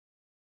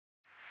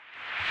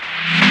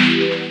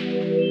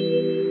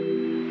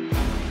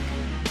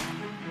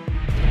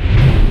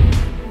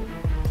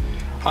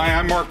Hi,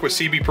 I'm Mark with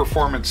CB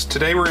Performance.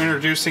 Today we're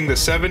introducing the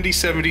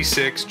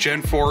 7076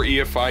 Gen 4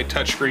 EFI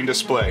touchscreen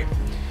display.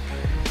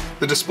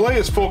 The display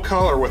is full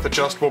color with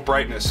adjustable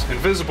brightness and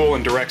visible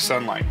in direct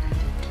sunlight.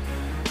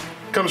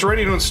 It comes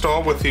ready to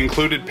install with the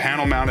included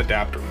panel mount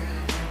adapter.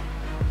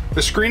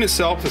 The screen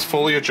itself is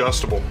fully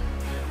adjustable.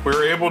 We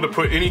are able to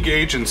put any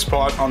gauge and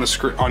spot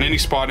on any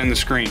spot in the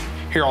screen.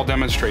 Here, I'll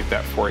demonstrate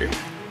that for you.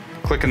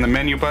 Click in the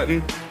menu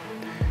button,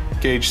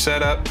 gauge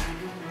setup.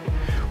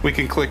 We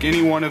can click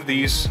any one of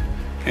these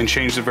and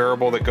change the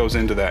variable that goes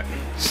into that.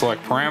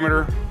 Select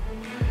parameter.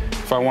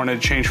 If I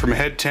wanted to change from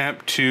head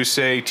temp to,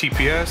 say,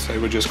 TPS, I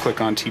would just click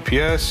on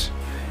TPS,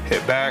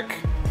 hit back,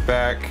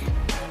 back,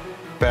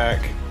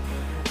 back,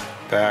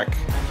 back,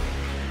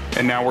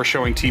 and now we're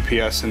showing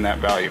TPS in that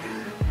value.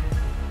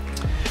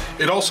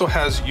 It also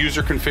has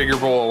user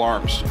configurable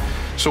alarms.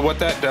 So what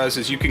that does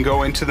is you can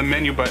go into the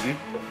menu button,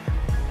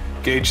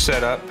 gauge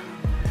setup,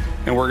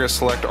 and we're going to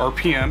select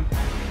RPM,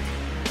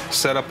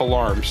 set up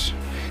alarms.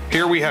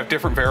 Here we have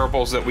different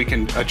variables that we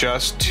can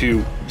adjust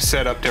to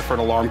set up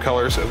different alarm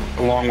colors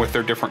along with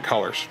their different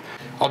colors.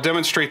 I'll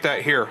demonstrate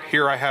that here.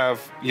 Here I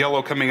have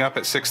yellow coming up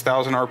at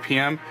 6,000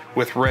 RPM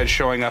with red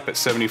showing up at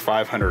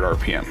 7,500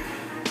 RPM.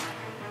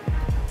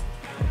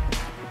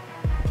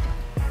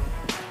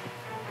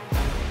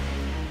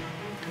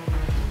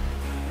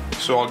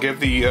 So I'll give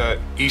the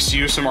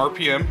ECU some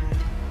RPM.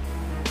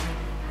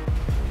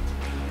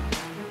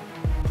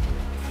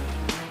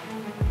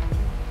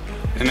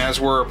 And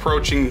as we're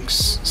approaching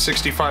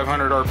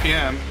 6,500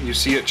 RPM, you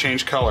see it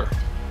change color.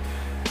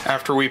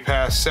 After we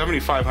pass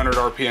 7,500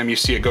 RPM, you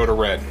see it go to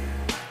red.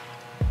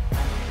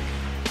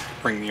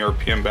 Bring the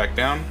RPM back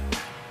down.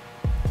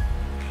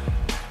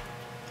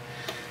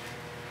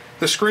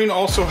 The screen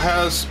also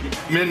has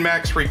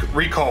min-max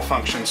recall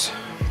functions.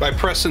 By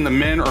pressing the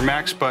min or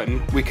max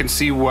button, we can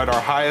see what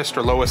our highest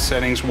or lowest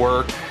settings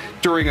were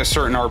during a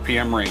certain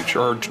RPM range,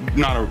 or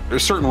not a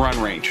certain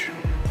run range.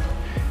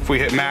 If we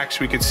hit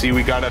max, we could see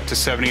we got up to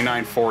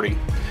 7940.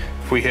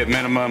 If we hit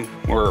minimum,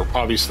 we're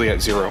obviously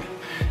at 0.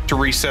 To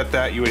reset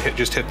that, you would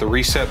just hit the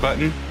reset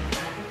button,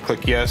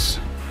 click yes,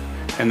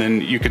 and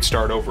then you could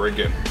start over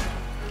again.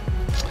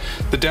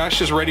 The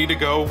dash is ready to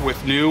go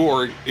with new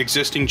or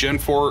existing Gen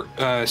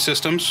 4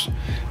 systems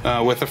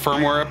with a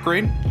firmware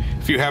upgrade.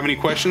 If you have any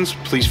questions,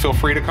 please feel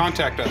free to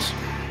contact us.